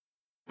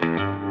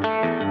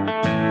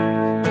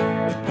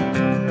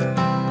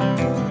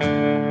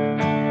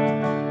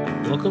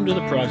Welcome to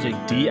the Project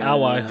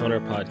DIY Hunter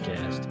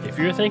Podcast. If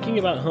you're thinking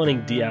about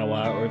hunting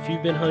DIY, or if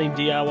you've been hunting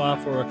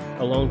DIY for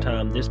a long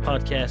time, this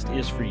podcast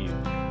is for you.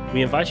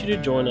 We invite you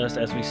to join us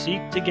as we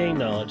seek to gain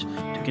knowledge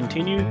to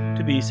continue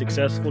to be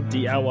successful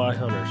DIY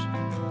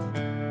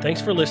hunters. Thanks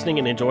for listening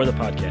and enjoy the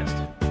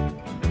podcast.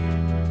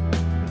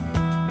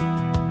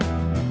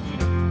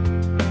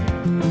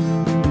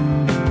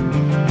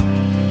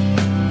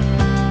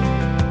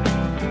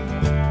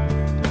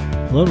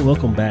 Hello and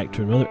welcome back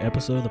to another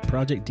episode of the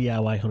Project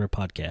DIY Hunter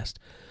Podcast.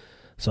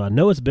 So I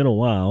know it's been a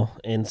while,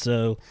 and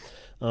so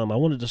I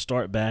wanted to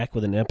start back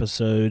with an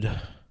episode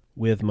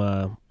with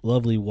my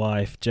lovely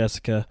wife,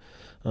 Jessica.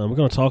 We're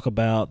going to talk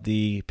about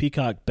the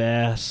Peacock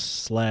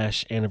Bass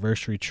 /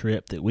 anniversary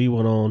trip that we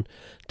went on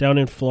down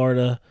in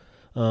Florida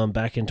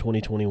back in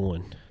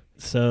 2021.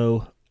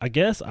 So I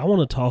guess I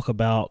want to talk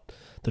about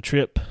the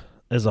trip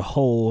as a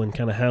whole and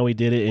kind of how we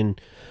did it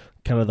and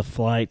kind of the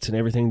flights and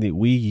everything that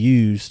we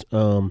used.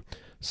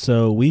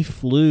 So we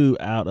flew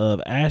out of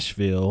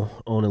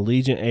Asheville on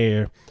Allegiant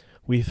Air.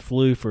 We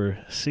flew for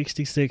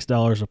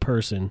 $66 a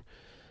person.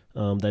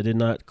 That did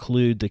not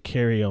include the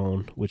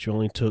carry-on, which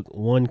only took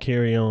one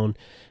carry-on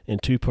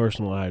and two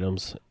personal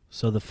items.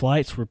 So the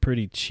flights were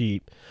pretty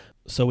cheap.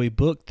 So we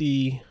booked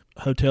the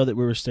hotel that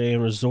we were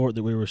staying, resort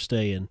that we were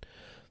staying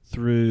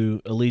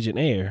through Allegiant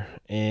Air.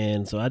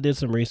 And so I did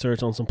some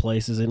research on some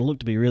places, and it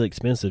looked to be really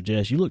expensive.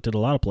 Jess, you looked at a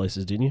lot of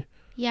places, didn't you?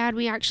 Yeah, and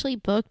we actually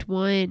booked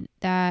one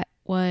that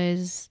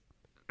was,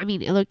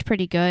 it looked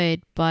pretty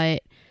good,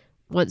 but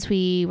once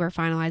we were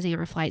finalizing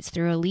our flights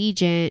through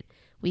Allegiant,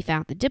 we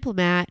found the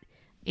Diplomat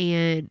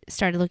and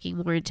started looking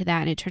more into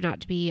that, and it turned out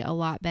to be a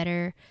lot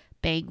better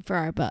bang for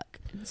our buck.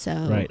 So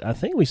right, I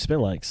think we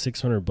spent like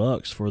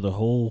 $600 for the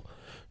whole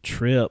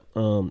trip,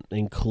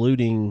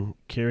 including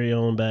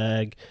carry-on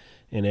bag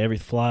and every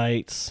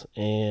flights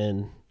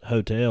and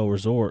hotel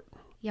resort.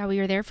 Yeah, we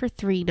were there for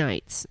 3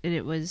 nights, and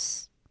it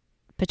was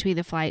between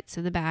the flights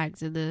and the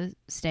bags and the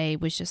stay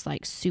was just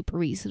like super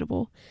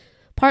reasonable.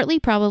 Partly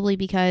probably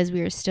because we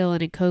were still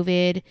in a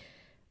COVID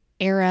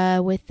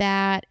era with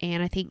that,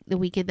 and I think the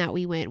weekend that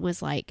we went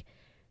was like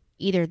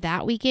either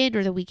that weekend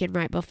or the weekend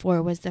right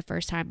before was the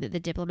first time that the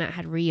Diplomat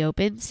had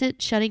reopened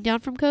since shutting down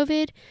from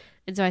COVID,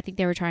 and so I think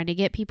they were trying to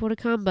get people to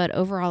come, but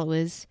overall it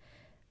was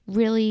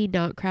really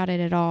not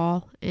crowded at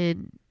all,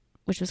 and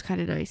which was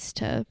kind of nice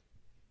to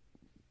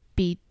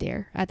be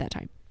there at that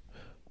time.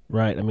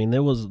 Right.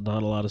 There was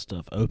not a lot of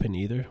stuff open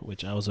either,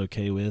 which I was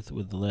okay with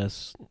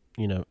less,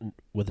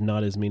 with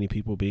not as many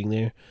people being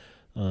there,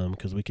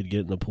 because we could get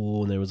in the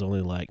pool and there was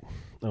only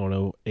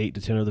 8 to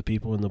 10 other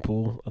people in the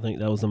pool. I think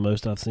that was the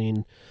most I've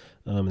seen.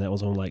 That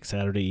was on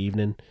Saturday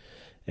evening.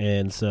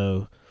 And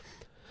so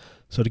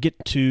to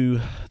get to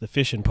the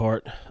fishing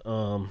part,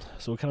 so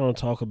we kind of want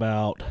to talk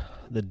about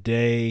the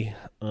day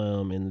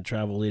and the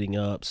travel leading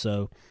up.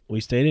 So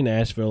we stayed in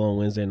Asheville on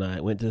Wednesday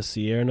night, went to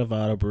Sierra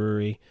Nevada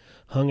Brewery,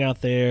 hung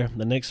out there.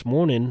 The next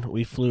morning,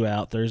 we flew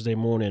out, Thursday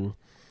morning.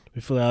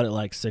 We flew out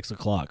at 6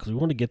 o'clock because we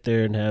wanted to get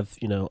there and have,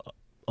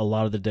 a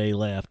lot of the day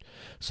left.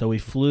 So we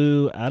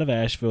flew out of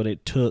Asheville.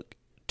 It took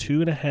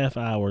 2.5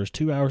 hours,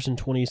 2 hours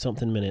and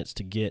 20-something minutes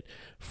to get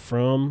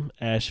from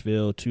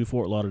Asheville to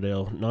Fort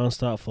Lauderdale,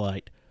 nonstop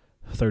flight,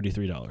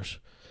 $33,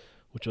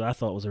 which I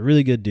thought was a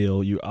really good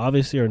deal. You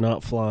obviously are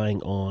not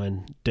flying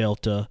on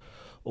Delta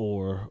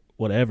or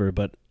whatever,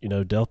 but,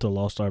 Delta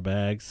lost our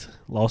bags,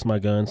 lost my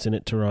gun, sent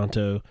it to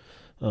Toronto.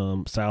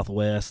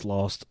 Southwest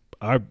lost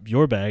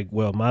your bag,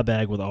 my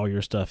bag with all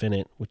your stuff in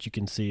it, which you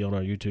can see on our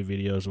YouTube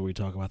videos where we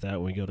talk about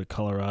that when we go to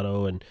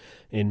Colorado and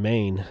in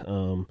Maine,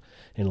 and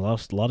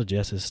lost a lot of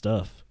Jess's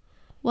stuff.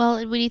 Well,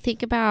 and when you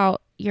think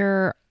about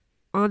you're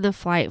on the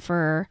flight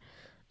for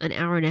an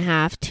hour and a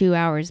half, 2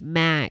 hours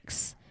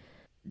max,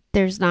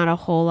 there's not a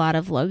whole lot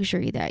of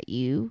luxury that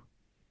you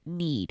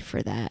need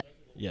for that.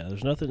 Yeah,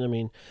 there's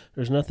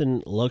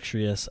nothing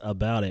luxurious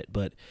about it,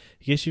 but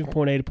it gets you from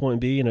point A to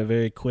point B in a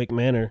very quick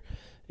manner,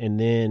 and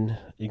then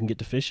you can get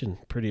to fishing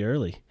pretty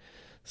early.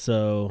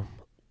 So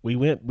we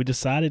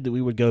decided that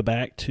we would go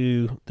back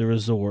to the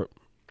resort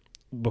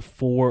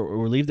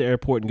or leave the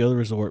airport and go to the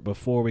resort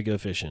before we go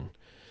fishing.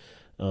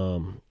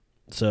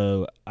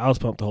 So I was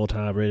pumped the whole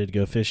time, ready to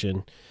go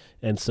fishing.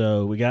 And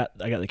so I got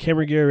the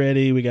camera gear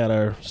ready, we got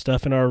our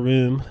stuff in our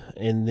room,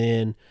 and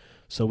then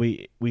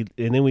we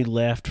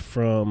left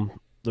from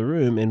the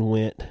room and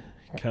went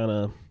kind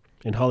of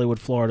in Hollywood,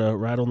 Florida,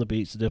 right on the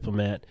beach, the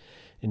Diplomat,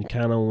 and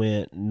kind of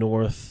went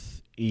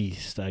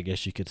northeast, I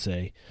guess you could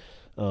say.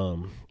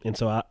 And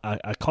so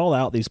I call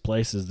out these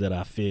places that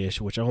I fish,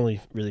 which I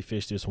only really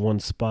fished this one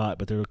spot,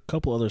 but there were a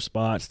couple other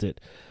spots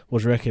that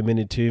was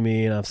recommended to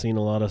me, and I've done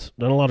a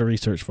lot of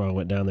research before I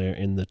went down there.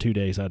 In the 2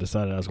 days I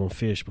decided I was going to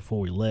fish before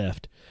we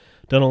left,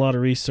 done a lot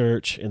of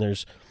research, and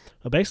there's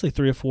basically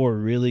 3 or 4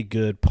 really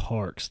good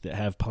parks that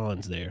have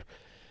ponds there.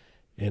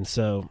 And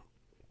so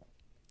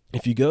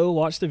if you go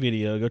watch the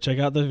video, go check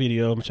out the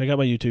video, check out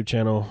my YouTube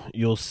channel,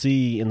 you'll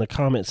see in the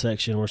comment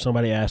section where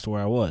somebody asked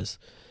where I was.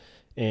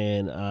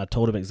 And I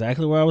told them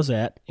exactly where I was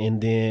at,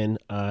 and then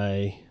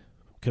I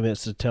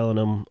commenced to telling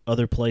them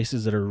other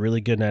places that are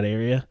really good in that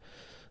area.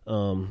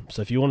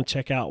 So if you want to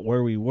check out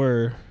where we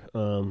were,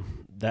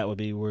 that would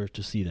be where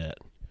to see that.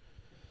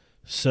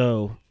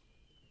 So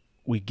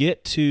we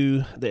get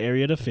to the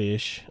area to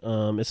fish.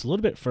 It's a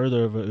little bit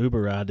further of an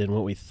Uber ride than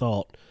what we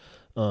thought.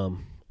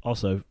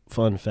 Also,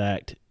 fun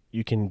fact,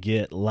 you can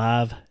get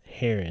live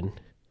herring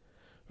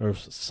or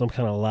some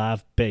kind of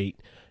live bait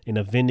in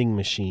a vending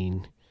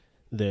machine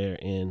there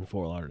in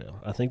Fort Lauderdale.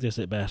 I think this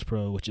at Bass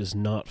Pro, which is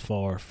not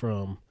far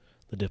from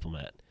the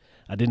Diplomat.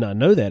 I did not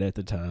know that at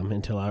the time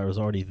until I was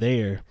already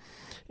there,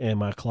 and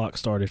my clock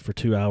started for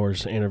 2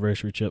 hours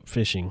anniversary trip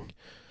fishing.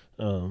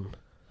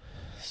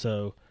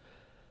 So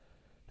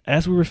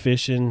as we were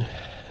fishing,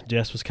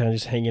 Jess was kind of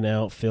just hanging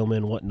out,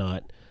 filming,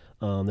 whatnot.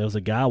 There was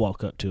a guy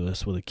walk up to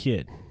us with a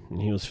kid,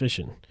 and he was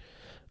fishing.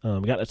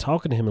 Got to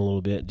talking to him a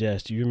little bit.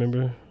 Jess, do you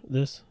remember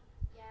this?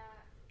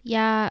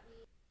 Yeah,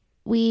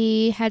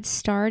 we had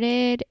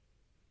started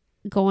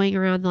going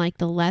around like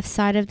the left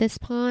side of this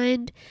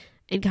pond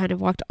and kind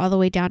of walked all the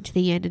way down to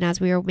the end. And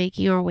as we were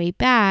making our way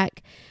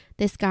back,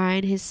 this guy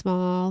and his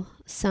small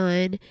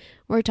son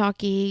were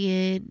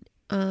talking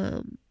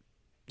and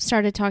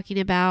started talking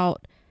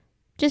about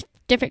just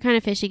different kind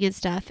of fishing and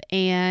stuff,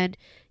 and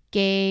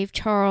gave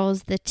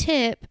Charles the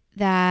tip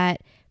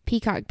that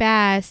peacock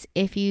bass,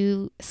 if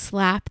you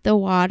slap the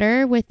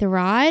water with the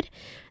rod,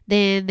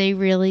 then they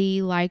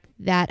really like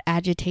that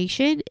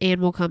agitation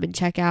and will come and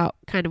check out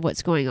kind of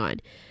what's going on.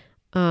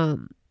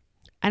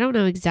 I don't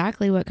know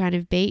exactly what kind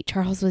of bait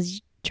Charles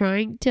was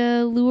trying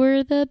to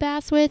lure the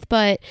bass with,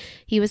 but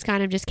he was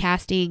kind of just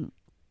casting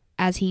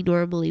as he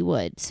normally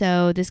would.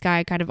 So this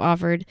guy kind of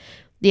offered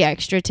the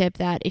extra tip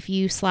that if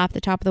you slap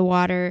the top of the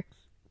water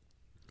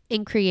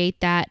and create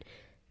that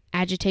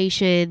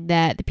agitation,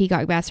 that the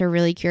peacock bass are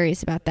really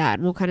curious about that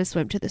and will kind of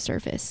swim to the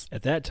surface.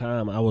 At that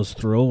time, I was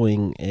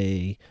throwing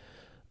a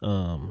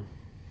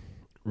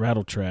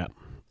rattle trap,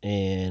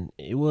 and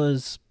it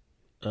was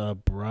a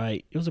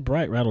bright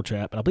rattle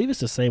trap. I believe it's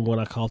the same one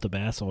I caught the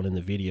bass on in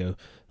the video,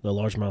 the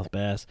largemouth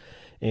bass.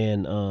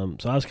 And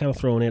so I was kind of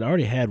throwing it. I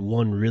already had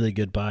one really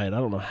good bite. I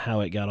don't know how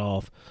it got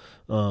off,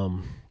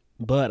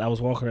 but I was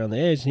walking around the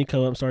edge, and he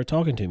came up and started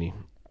talking to me.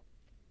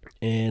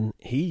 And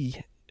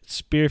he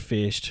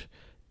spearfished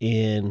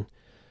in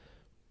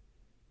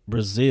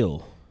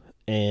Brazil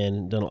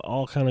and done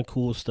all kind of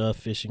cool stuff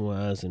fishing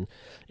wise, and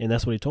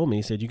that's what he told me.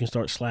 He said you can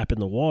start slapping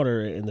the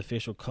water and the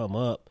fish will come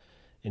up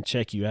and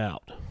check you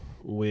out,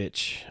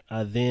 which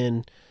I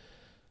then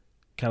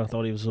kind of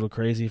thought he was a little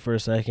crazy for a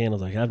second. I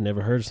was like, I've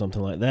never heard of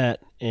something like that,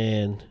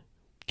 and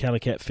kind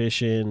of kept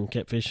fishing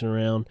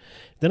around.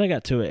 Then I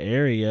got to an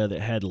area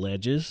that had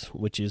ledges,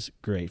 which is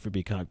great for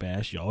peacock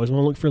bass. You always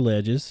want to look for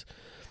ledges,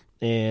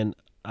 and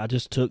I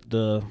just took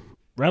the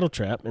rattle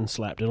trap and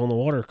slapped it on the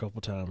water a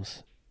couple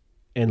times,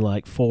 and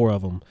like 4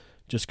 of them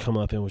just come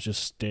up and was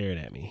just staring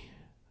at me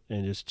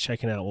and just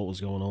checking out what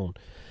was going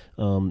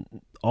on.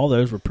 All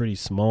those were pretty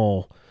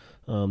small.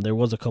 There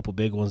was a couple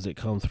big ones that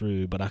come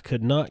through, but I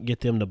could not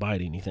get them to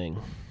bite anything.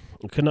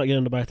 I could not get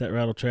them to bite that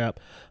rattle trap.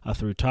 I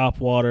threw top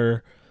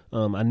water.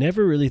 I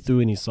never really threw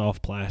any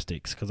soft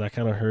plastics because I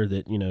kind of heard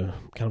that,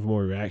 kind of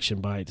more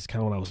reaction bite is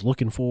kind of what I was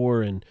looking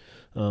for, and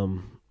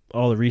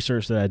all the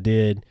research that I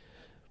did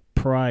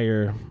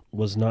prior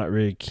was not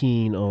really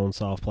keen on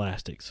soft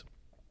plastics.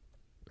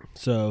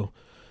 So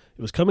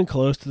it was coming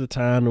close to the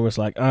time where it's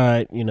like, all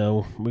right,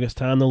 we got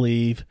time to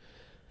leave.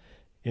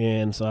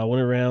 And so I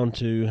went around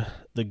to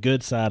the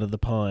good side of the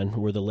pond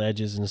where the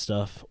ledges and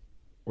stuff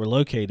were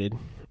located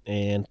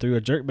and threw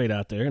a jerkbait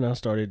out there, and I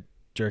started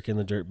jerking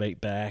the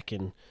jerkbait back,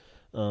 and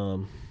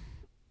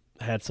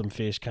had some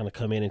fish kind of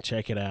come in and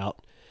check it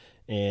out,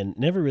 and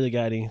never really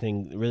got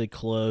anything really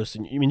close.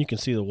 And you can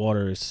see the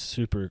water is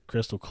super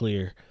crystal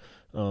clear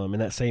in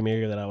that same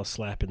area that I was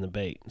slapping the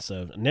bait.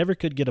 So I never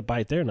could get a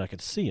bite there, and I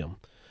could see them.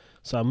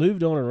 So I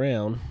moved on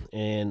around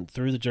and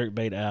threw the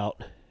jerkbait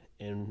out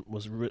and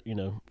was,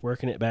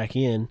 working it back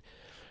in,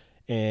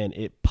 and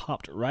it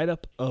popped right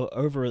up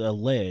over the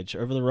ledge,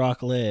 over the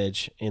rock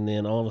ledge, and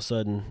then all of a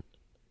sudden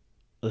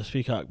the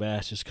peacock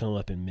bass just come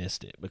up and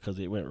missed it because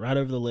it went right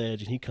over the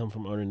ledge, and he come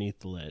from underneath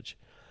the ledge.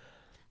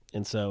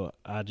 And so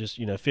I just,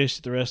 fished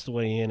it the rest of the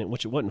way in,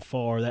 which it wasn't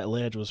far. That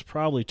ledge was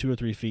probably 2 or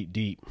 3 feet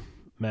deep,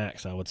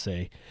 max, I would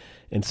say.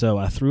 And so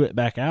I threw it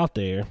back out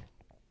there,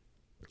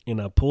 and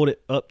I pulled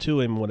it up to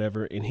him,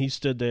 whatever, and he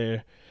stood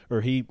there,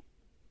 and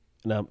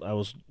I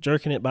was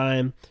jerking it by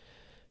him,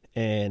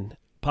 and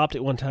popped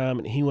it one time,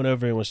 and he went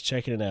over and was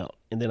checking it out.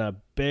 And then I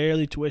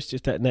barely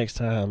twisted it that next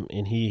time,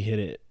 and he hit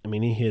it.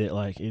 He hit it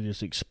like it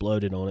just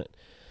exploded on it.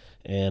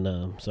 And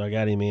so I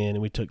got him in,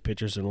 and we took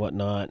pictures and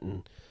whatnot.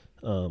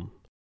 And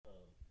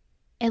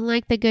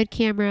like the good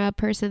camera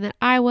person that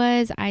I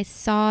was, I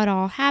saw it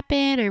all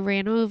happen. I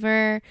ran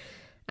over.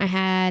 I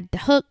had the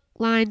hook,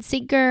 line,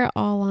 sinker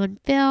all on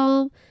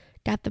film.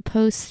 Got the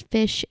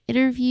post-fish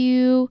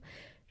interview.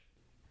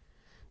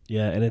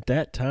 Yeah, and at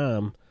that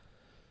time,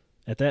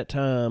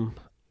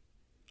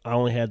 I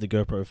only had the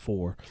GoPro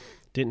 4.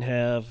 Didn't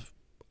have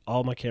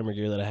all my camera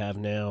gear that I have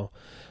now.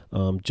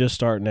 Just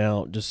starting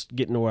out, just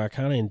getting to where I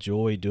kind of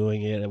enjoy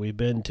doing it. And we've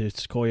been to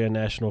Sequoia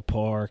National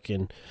Park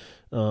and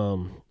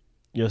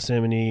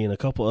Yosemite and a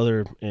couple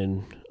other,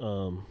 and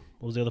what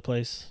was the other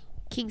place?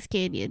 Kings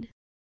Canyon.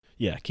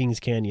 Yeah,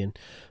 Kings Canyon.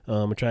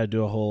 I tried to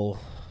do a whole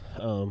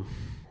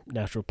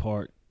natural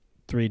park,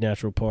 3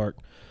 natural park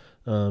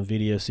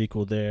video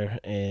sequel there,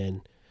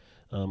 and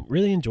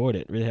really enjoyed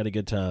it. Really had a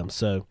good time.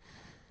 So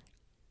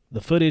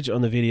the footage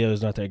on the video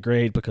is not that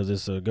great because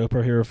it's a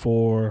GoPro Hero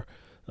 4,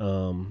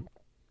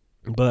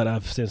 but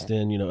I've since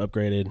then,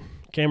 upgraded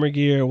camera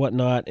gear and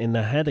whatnot, and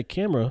I had a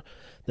camera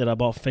that I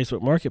bought from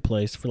Facebook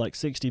Marketplace for like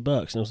 $60,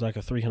 and it was like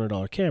a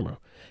 $300 camera,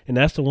 and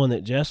that's the one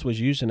that Jess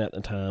was using at the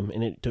time,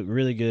 and it took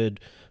really good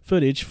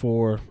footage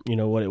for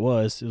what it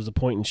was. It was a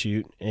point and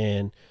shoot,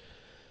 and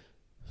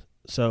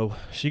so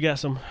she got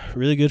some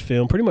really good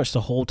film pretty much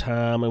the whole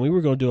time, and we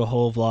were going to do a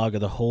whole vlog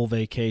of the whole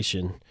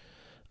vacation.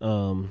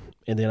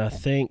 And then I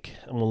think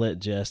I'm going to let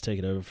Jess take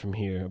it over from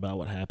here about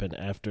what happened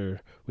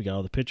after we got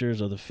all the pictures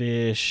of the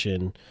fish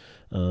and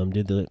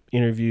did the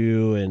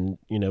interview. And,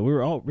 we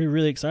were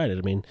really excited.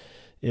 I mean,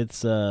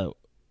 it's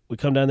we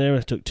come down there.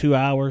 It took 2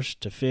 hours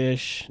to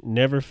fish.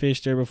 Never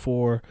fished there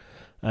before.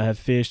 I have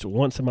fished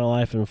once in my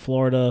life in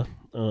Florida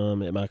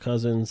at my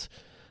cousin's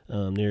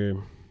near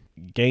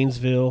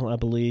Gainesville, I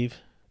believe.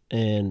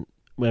 And,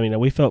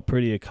 we felt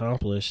pretty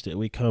accomplished that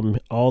we come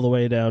all the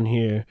way down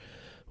here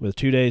with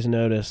 2 days'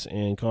 notice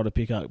and caught a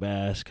peacock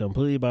bass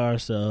completely by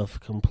ourselves,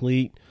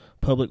 complete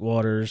public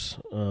waters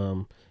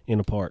in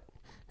a park.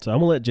 So I'm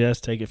gonna let Jess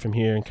take it from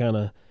here and kind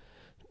of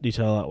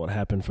detail out what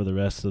happened for the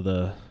rest of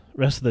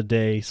the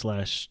day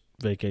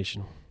 /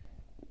 vacation.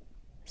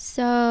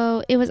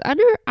 So I was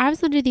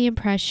under the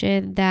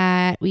impression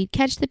that we'd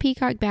catch the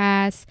peacock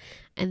bass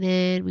and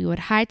then we would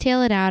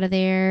hightail it out of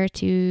there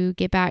to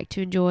get back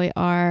to enjoy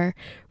our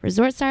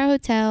resort style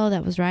hotel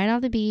that was right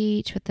on the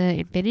beach with the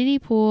infinity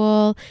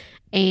pool.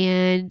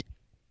 And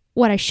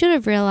what I should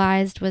have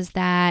realized was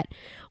that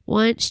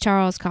once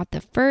Charles caught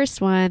the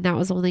first one, that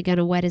was only going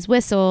to wet his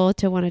whistle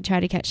to want to try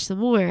to catch some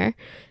more.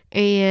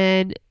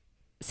 And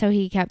so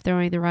he kept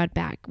throwing the rod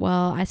back.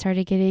 Well, I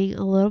started getting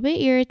a little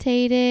bit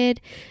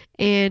irritated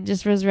and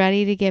just was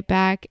ready to get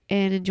back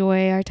and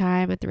enjoy our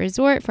time at the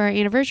resort for our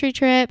anniversary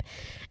trip,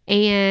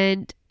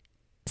 and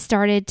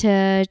started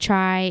to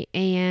try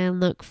and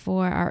look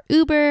for our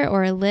Uber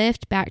or a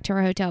Lyft back to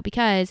our hotel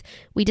because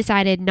we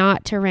decided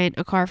not to rent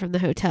a car from the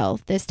hotel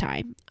this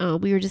time.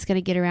 We were just going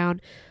to get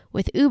around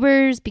with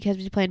Ubers because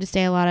we planned to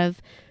stay a lot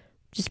of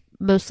just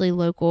mostly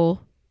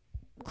local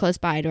close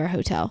by to our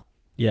hotel.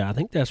 Yeah, I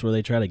think that's where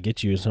they try to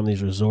get you in some of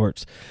these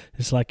resorts.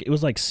 It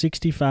was like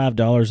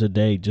 $65 a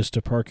day just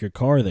to park your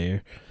car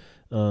there.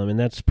 And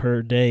that's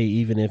per day,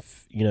 even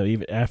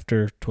even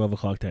after 12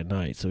 o'clock that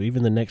night. So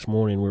even the next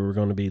morning we were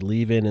going to be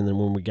leaving, and then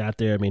when we got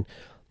there,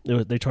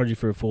 they charge you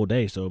for a full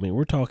day. So,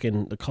 we're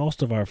talking the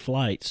cost of our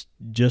flights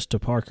just to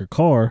park your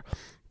car,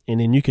 and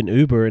then you can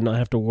Uber and not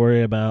have to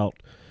worry about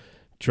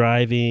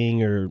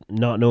driving or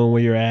not knowing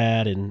where you're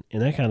at and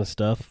that kind of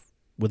stuff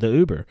with the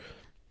Uber.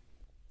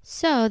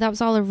 So that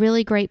was all a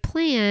really great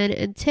plan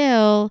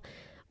until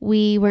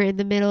we were in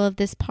the middle of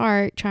this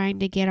park trying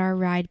to get our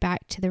ride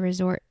back to the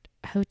resort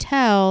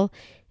hotel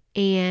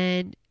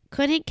and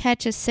couldn't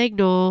catch a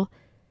signal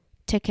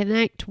to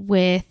connect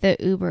with the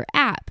Uber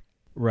app.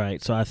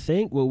 Right. So I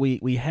think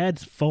we had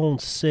phone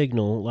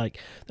signal, like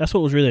that's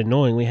what was really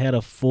annoying. We had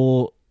a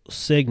full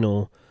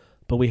signal,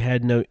 but we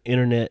had no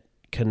internet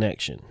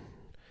connection.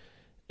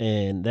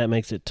 And that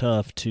makes it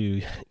tough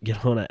to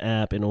get on an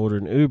app and order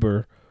an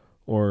Uber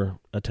or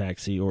a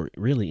taxi or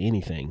really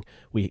anything.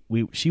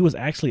 She was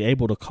actually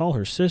able to call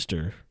her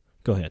sister.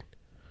 Go ahead.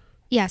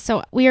 Yeah,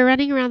 so we were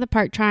running around the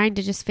park trying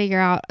to just figure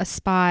out a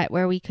spot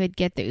where we could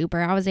get the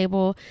Uber. I was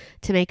able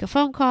to make a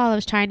phone call. I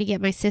was trying to get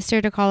my sister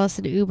to call us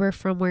an Uber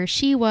from where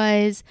she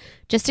was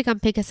just to come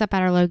pick us up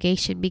at our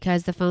location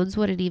because the phones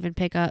wouldn't even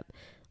pick up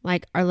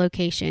like our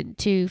location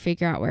to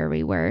figure out where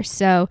we were.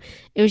 So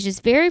it was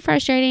just very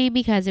frustrating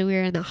because we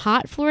were in the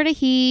hot Florida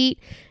heat.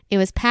 It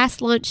was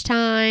past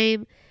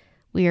lunchtime.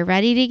 We were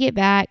ready to get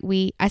back.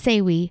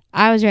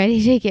 I was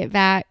ready to get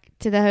back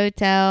to the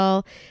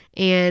hotel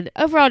and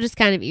overall just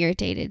kind of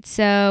irritated.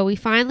 So we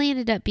finally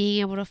ended up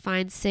being able to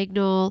find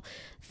signal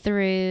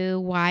through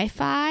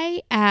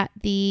Wi-Fi at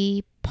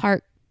the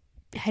park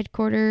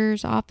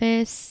headquarters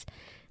office.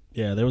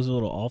 Yeah, there was a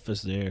little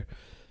office there.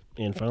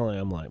 And finally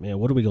I'm like, man,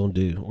 what are we going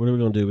to do? What are we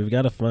going to do? We've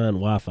got to find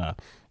Wi-Fi.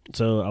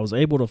 So I was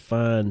able to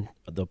find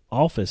the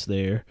office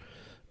there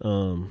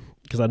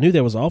because I knew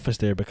there was an office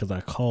there because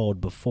I called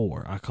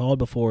before. I called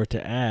before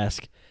to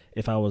ask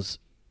if it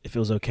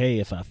was okay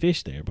if I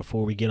fished there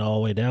before we get all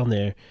the way down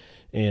there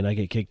and I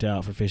get kicked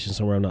out for fishing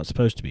somewhere I'm not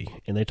supposed to be.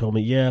 And they told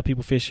me, yeah,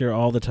 people fish here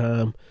all the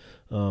time.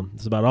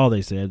 That's about all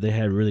they said. They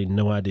had really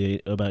no idea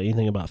about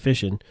anything about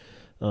fishing.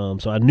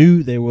 So I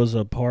knew there was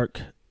a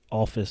park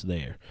office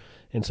there.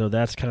 And so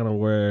that's kind of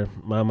where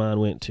my mind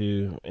went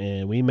to.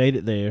 And we made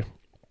it there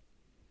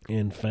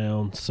and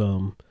found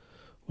some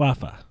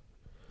Wi-Fi.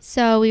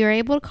 So we were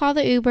able to call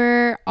the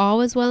Uber. All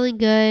was well and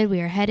good. We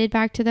were headed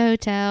back to the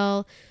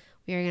hotel.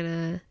 We were going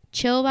to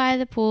chill by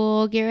the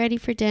pool, get ready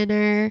for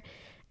dinner.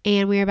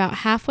 And we were about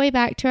halfway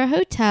back to our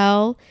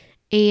hotel.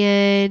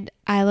 And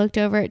I looked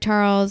over at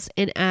Charles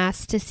and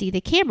asked to see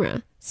the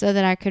camera so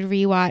that I could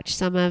rewatch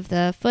some of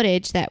the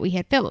footage that we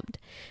had filmed.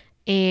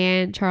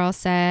 And Charles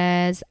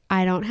says,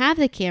 I don't have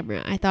the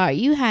camera. I thought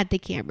you had the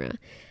camera.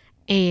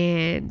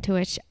 And to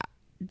which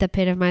the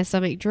pit of my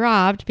stomach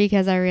dropped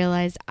because I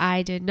realized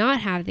I did not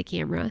have the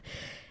camera.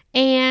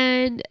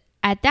 And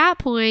at that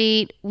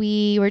point,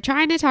 we were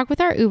trying to talk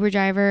with our Uber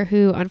driver,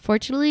 who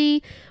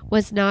unfortunately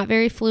was not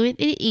very fluent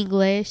in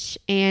English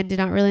and did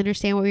not really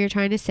understand what we were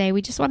trying to say.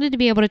 We just wanted to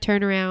be able to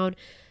turn around,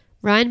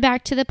 run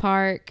back to the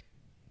park,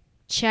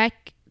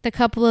 check the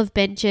couple of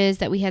benches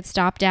that we had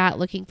stopped at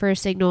looking for a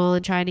signal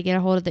and trying to get a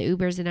hold of the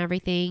Ubers and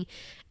everything,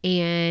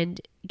 and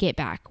get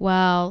back.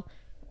 Well,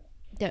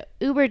 the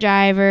Uber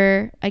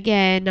driver,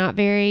 again, not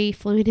very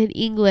fluent in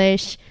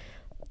English,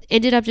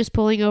 ended up just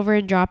pulling over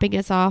and dropping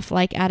us off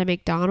like at a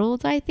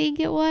McDonald's, I think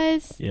it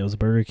was. Yeah, it was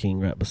Burger King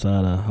right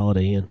beside a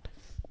Holiday Inn.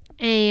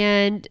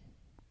 And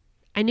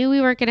I knew we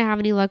weren't going to have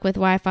any luck with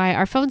Wi-Fi.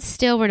 Our phones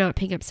still were not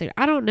picking up signal.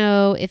 I don't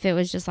know if it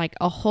was just like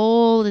a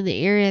hole in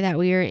the area that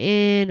we were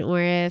in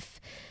or if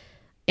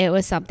it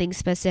was something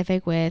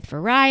specific with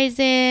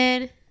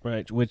Verizon.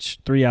 Right, which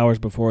 3 hours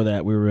before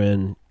that, we were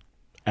in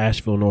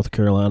Asheville, North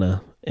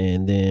Carolina.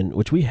 And then,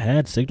 which we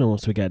had signal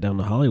once we got down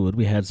to Hollywood.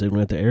 We had signal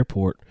at the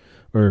airport,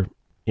 or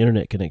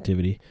internet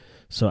connectivity.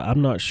 So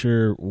I'm not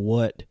sure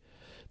what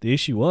the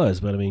issue was,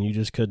 but I mean, you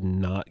just could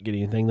not get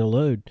anything to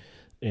load.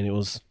 And it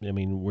was, I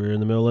mean, we're in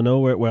the middle of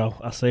nowhere. Well,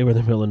 I say we're in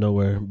the middle of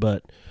nowhere,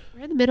 but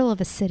we're in the middle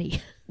of a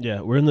city.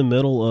 Yeah, we're in the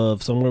middle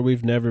of somewhere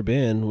we've never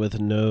been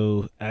with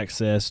no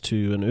access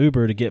to an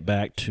Uber to get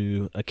back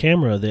to a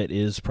camera that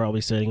is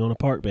probably sitting on a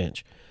park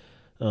bench.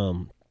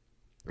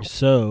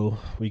 So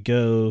we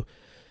go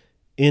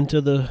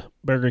into the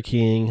Burger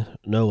King,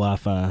 no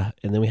Wi-Fi,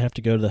 and then we have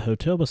to go to the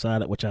hotel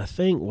beside it, which I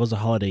think was a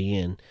Holiday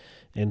Inn.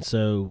 And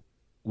so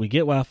we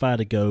get Wi-Fi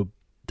to go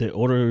to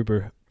order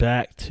Uber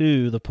back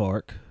to the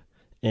park,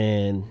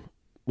 and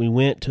we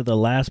went to the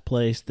last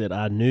place that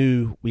I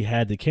knew we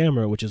had the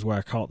camera, which is where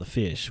I caught the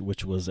fish,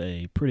 which was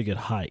a pretty good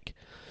hike,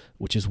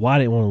 which is why I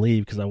didn't want to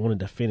leave, because I wanted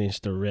to finish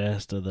the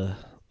rest of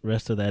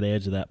that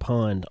edge of that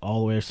pond all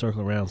the way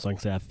circle around, so I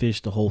can say I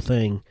fished the whole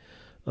thing.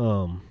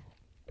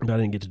 But I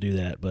didn't get to do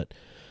that. But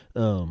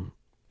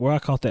where I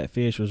caught that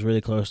fish was really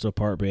close to a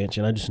park bench,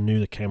 and I just knew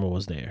the camera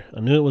was there. I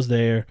knew it was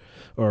there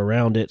or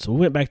around it, so we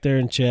went back there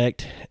and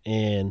checked,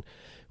 and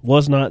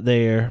was not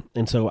there.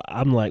 And so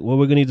I'm like, well,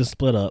 we're gonna need to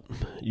split up.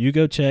 You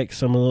go check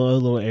some of the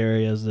little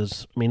areas.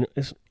 It's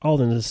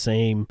all in the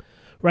same,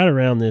 right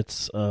around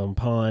this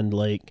pond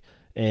lake.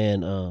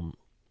 And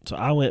so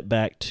I went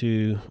back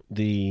to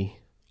the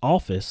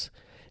office,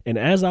 and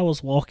as I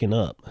was walking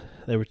up,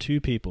 there were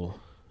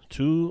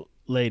two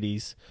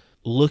ladies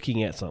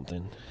looking at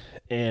something.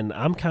 And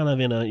I'm kind of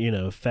in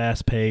a,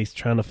 fast pace,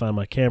 trying to find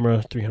my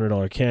camera,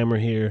 $300 camera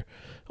here.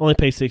 Only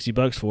pay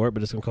 $60 for it,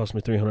 but it's going to cost me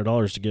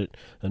 $300 to get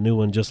a new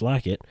one just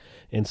like it.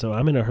 And so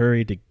I'm in a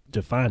hurry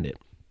to find it.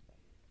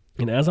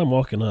 And as I'm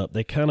walking up,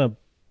 they kind of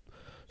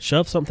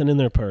shoved something in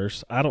their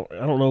purse. I don't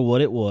know what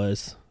it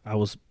was. I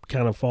was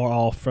kind of far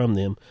off from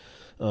them.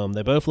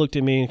 They both looked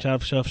at me and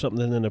tried to shove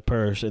something in their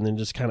purse, and then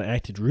just kind of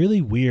acted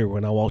really weird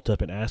when I walked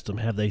up and asked them,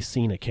 have they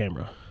seen a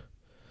camera?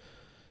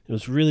 It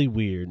was really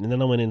weird. And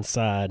then I went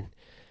inside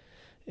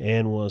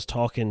and was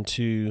talking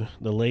to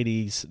the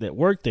ladies that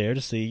worked there to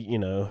see,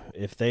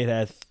 if they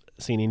had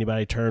seen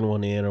anybody turn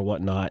one in or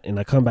whatnot. And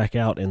I come back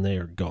out and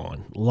they're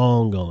gone,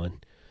 long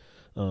gone.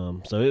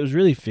 So it was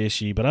really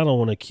fishy, but I don't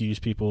want to accuse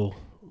people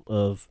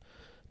of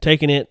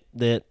taking it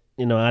that,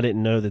 I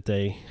didn't know that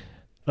I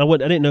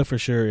didn't know for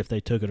sure if they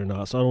took it or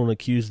not. So I don't want to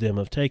accuse them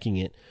of taking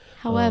it.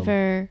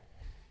 However,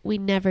 we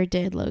never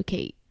did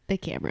locate the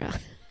camera.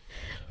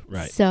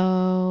 Right.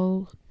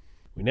 So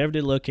we never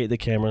did locate the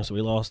camera, so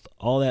we lost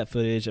all that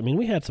footage. I mean,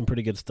 we had some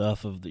pretty good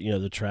stuff of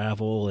the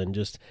travel and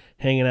just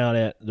hanging out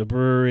at the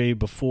brewery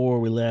before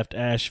we left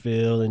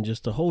Asheville, and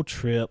just the whole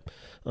trip.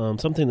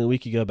 Something that we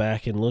could go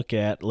back and look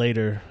at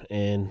later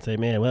and say,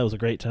 man, well, that was a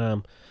great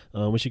time.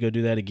 We should go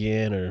do that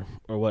again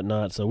or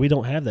whatnot. So we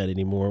don't have that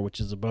anymore, which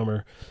is a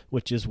bummer,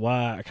 which is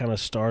why I kind of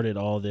started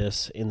all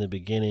this in the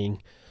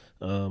beginning.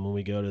 When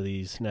we go to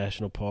these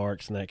national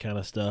parks and that kind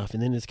of stuff.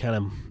 And then it's kind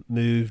of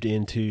moved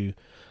into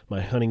my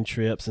hunting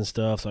trips and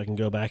stuff, so I can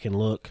go back and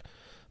look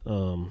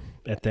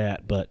at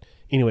that. But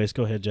anyways,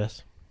 go ahead,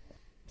 Jess.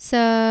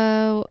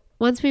 So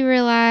once we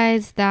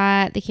realized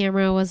that the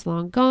camera was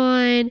long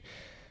gone,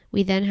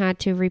 we then had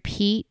to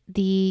repeat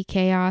the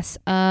chaos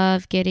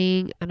of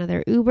getting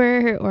another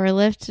Uber or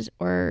Lyft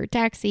or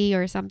taxi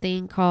or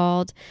something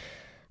called.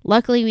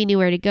 Luckily, we knew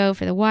where to go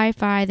for the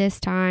Wi-Fi this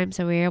time,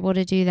 so we were able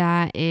to do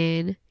that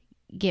and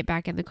get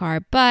back in the car.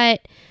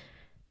 But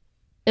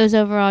it was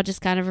overall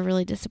just kind of a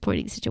really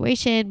disappointing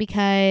situation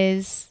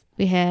because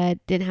we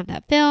didn't have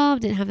that film,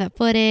 didn't have that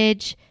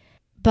footage.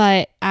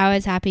 But I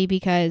was happy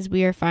because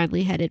we are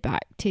finally headed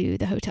back to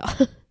the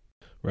hotel.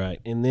 Right.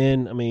 And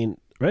then, I mean,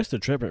 the rest of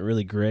the trip went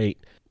really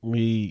great.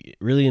 We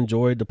really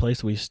enjoyed the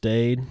place we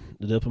stayed,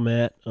 the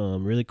Diplomat.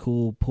 Really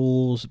cool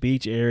pools,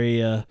 beach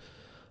area.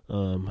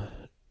 Um,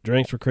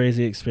 Drinks were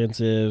crazy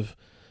expensive.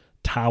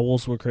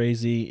 Towels were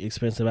crazy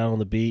expensive out on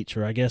the beach,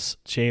 or I guess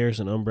chairs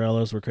and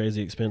umbrellas were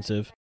crazy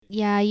expensive.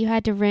 Yeah, you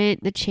had to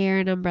rent the chair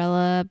and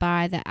umbrella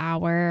by the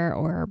hour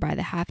or by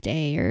the half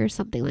day or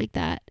something like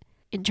that.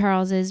 And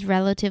Charles is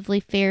relatively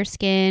fair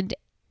skinned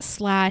 /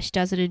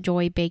 doesn't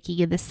enjoy baking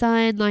in the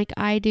sun like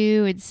I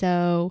do, and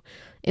so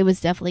it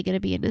was definitely going to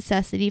be a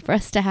necessity for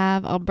us to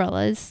have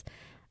umbrellas.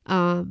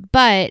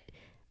 But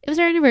it was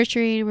our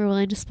anniversary and we were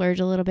willing to splurge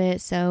a little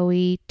bit, so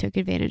we took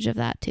advantage of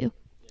that too.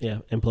 Yeah,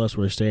 and plus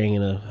we're staying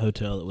in a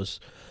hotel that was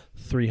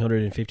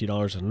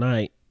 $350 a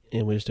night,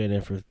 and we were staying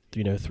there for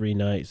 3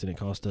 nights, and it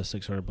cost us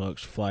 $600,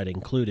 flight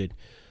included.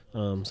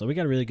 So we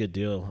got a really good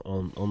deal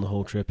on the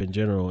whole trip in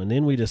general. And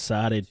then I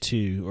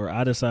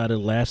decided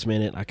last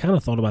minute, I kind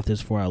of thought about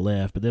this before I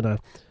left, but then I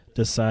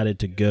decided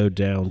to go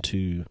down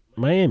to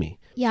Miami.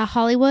 Yeah,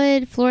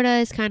 Hollywood, Florida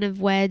is kind of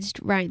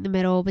wedged right in the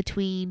middle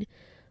between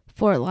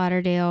Fort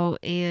Lauderdale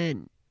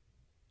and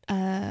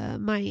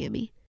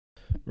Miami.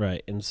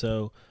 Right, and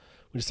so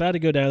we decided to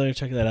go down there and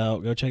check that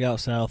out, go check out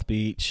South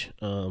Beach.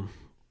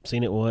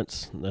 Seen it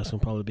once. That's going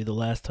to probably be the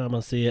last time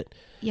I see it.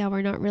 Yeah,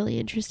 we're not really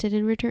interested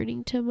in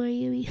returning to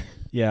Miami.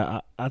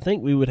 Yeah, I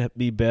think we would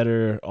be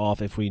better off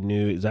if we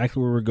knew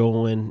exactly where we're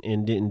going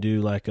and didn't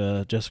do like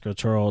a Jessica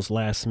Charles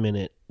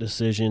last-minute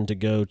decision to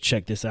go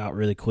check this out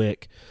really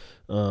quick,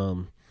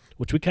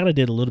 which we kind of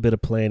did a little bit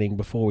of planning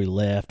before we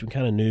left. We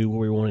kind of knew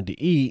where we wanted to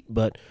eat,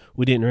 but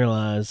we didn't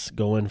realize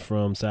going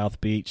from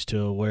South Beach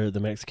to where the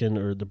Mexican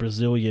or the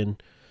Brazilian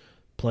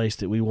place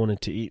that we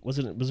wanted to eat.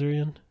 Wasn't it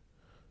Brazilian?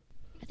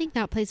 I think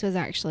that place was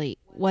actually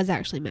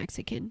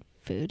Mexican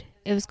food.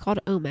 It was called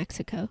O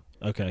Mexico.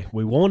 Okay,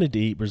 we wanted to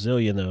eat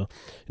Brazilian though,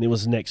 and it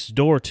was next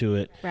door to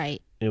it.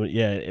 Right.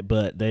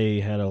 But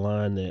they had a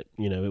line that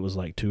it was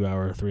like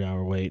 2-hour,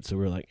 3-hour wait. So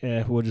we were like,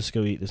 we'll just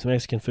go eat this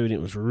Mexican food. It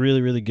was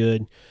really, really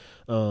good.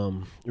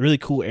 Really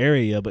cool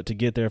area, but to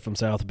get there from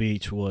South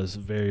Beach was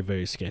very,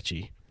 very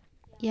sketchy.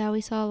 Yeah,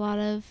 we saw a lot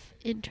of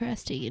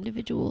interesting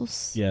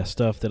individuals. Yeah,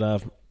 stuff that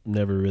I've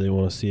never really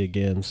want to see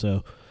again.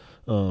 So,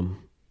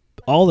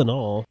 all in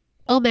all,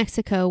 O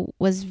Mexico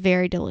was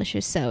very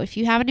delicious. So if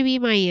you happen to be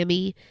in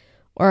Miami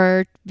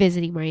or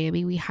visiting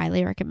Miami, we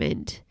highly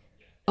recommend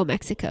O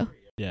Mexico.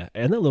 Yeah,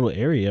 and that little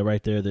area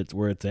right there, that's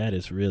where it's at,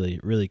 is really,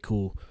 really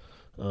cool.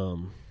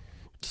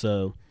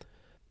 So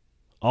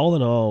all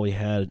in all, we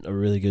had a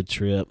really good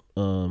trip.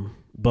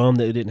 Bummed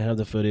that we didn't have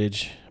the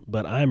footage,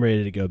 but I'm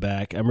ready to go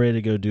back. I'm ready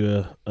to go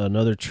do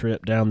another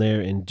trip down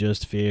there and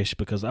just fish,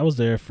 because I was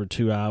there for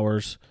 2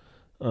 hours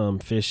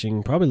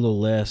fishing, probably a little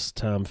less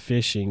time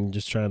fishing,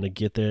 just trying to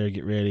get there,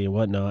 get ready and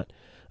whatnot,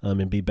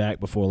 and be back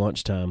before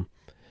lunchtime.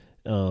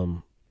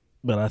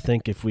 But I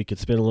think if we could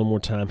spend a little more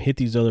time, hit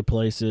these other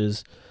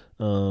places,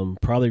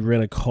 probably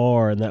rent a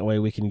car, and that way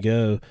we can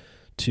go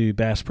to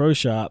Bass Pro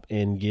Shop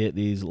and get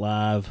these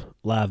live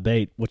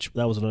bait, which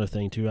that was another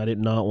thing too. I did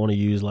not want to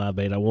use live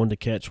bait. I wanted to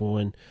catch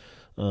one.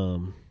 I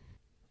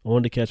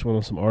wanted to catch one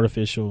on an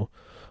artificial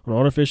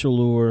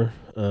lure,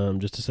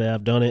 just to say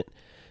I've done it.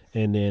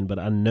 But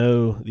I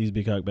know these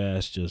Peacock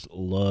bass just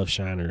love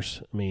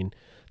shiners. I mean,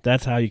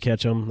 that's how you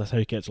catch them. That's how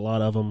you catch a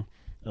lot of them.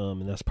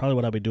 And that's probably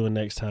what I'll be doing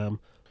next time.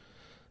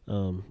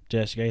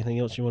 Jess, you got anything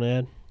else you want to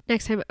add?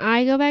 Next time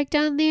I go back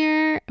down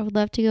there, I would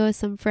love to go with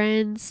some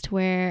friends to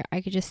where I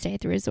could just stay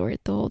at the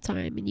resort the whole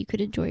time and you could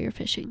enjoy your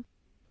fishing.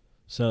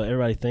 So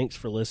everybody, thanks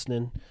for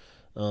listening.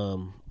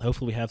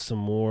 Hopefully we have some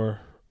more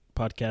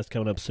podcasts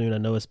coming up soon. I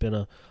know it's been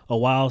a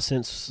while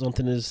since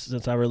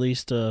I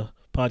released a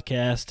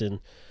podcast, and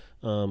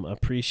I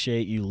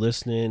appreciate you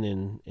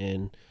listening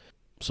and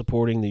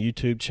supporting the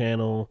YouTube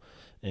channel.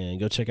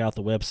 And go check out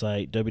the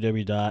website,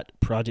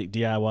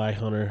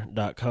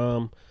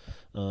 www.projectdiyhunter.com.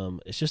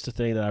 It's just a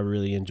thing that I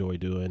really enjoy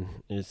doing.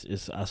 I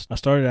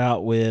started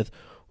out with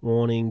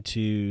wanting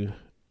to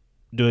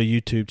do a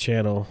YouTube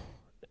channel,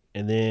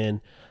 and then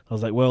I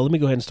was like, well, let me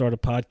go ahead and start a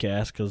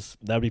podcast, because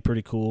that would be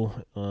pretty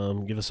cool.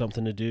 Give us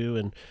something to do,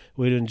 and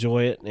we'd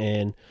enjoy it.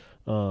 And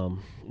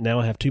now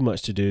I have too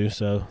much to do,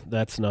 so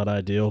that's not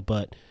ideal,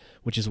 but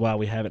which is why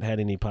we haven't had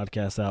any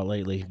podcasts out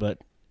lately. But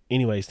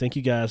anyways, thank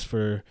you guys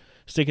for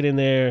sticking in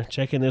there,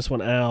 checking this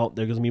one out.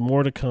 There's going to be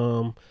more to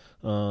come.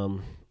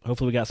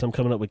 Hopefully we got some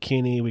coming up with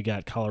Kenny. We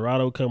got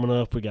Colorado coming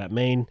up. We got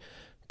Maine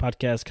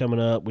podcast coming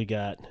up. We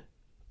got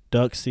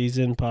duck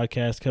season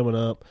podcast coming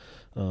up.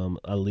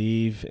 I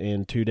leave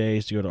in 2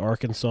 days to go to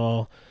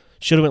Arkansas.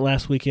 Should have went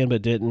last weekend,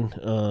 but didn't.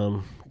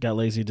 Got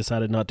lazy,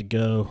 decided not to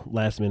go.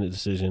 Last minute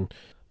decision.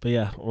 But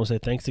yeah, I want to say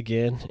thanks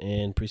again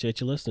and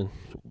appreciate you listening.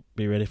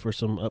 Be ready for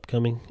some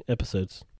upcoming episodes.